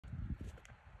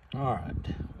All right,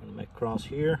 I'm gonna make a cross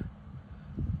here,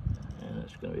 and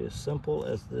it's gonna be as simple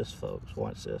as this, folks.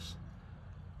 Watch this.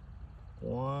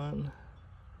 1,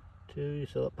 2, you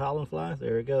see that pollen fly?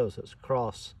 There it goes, it's a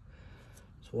cross.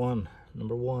 It's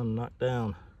number one, knocked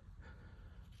down.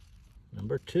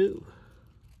 Number 2.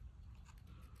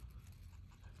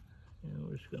 And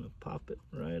we're just gonna pop it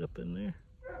right up in there.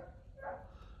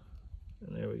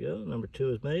 And there we go, number 2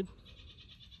 is made.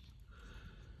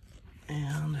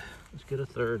 And let's get a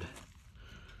third.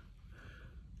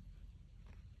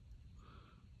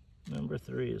 Number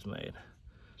 3 is made.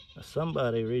 Now,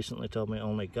 somebody recently told me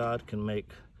only God can make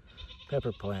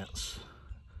pepper plants,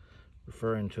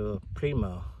 referring to a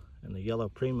primo, and the yellow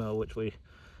primo, which we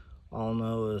all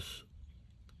know is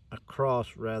a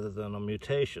cross rather than a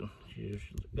mutation. You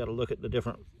got to look at the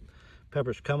different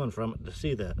peppers coming from it to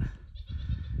see that.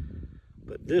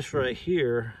 But this right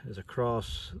here is a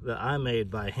cross that I made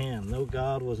by hand. No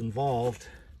God was involved,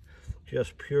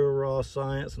 just pure raw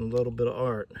science and a little bit of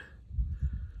art.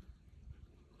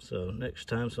 So next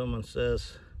time someone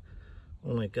says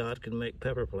only God can make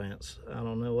pepper plants, I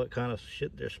don't know what kind of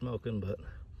shit they're smoking, but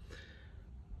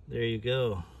there you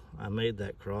go. I made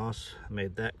that cross, I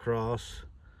made that cross,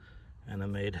 and I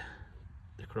made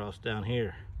the cross down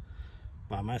here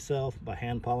by myself, by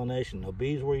hand pollination. No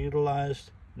bees were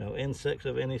utilized, no insects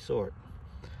of any sort.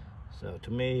 So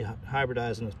to me,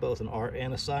 hybridizing is both an art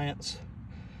and a science.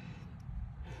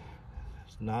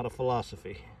 It's not a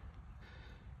philosophy.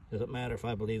 Doesn't matter if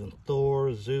I believe in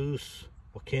Thor, Zeus,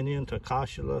 Vulcanian,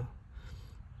 Takashila,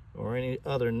 or any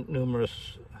other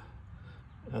numerous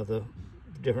of the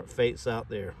different fates out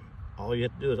there. All you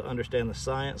have to do is understand the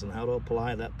science and how to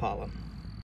apply that pollen.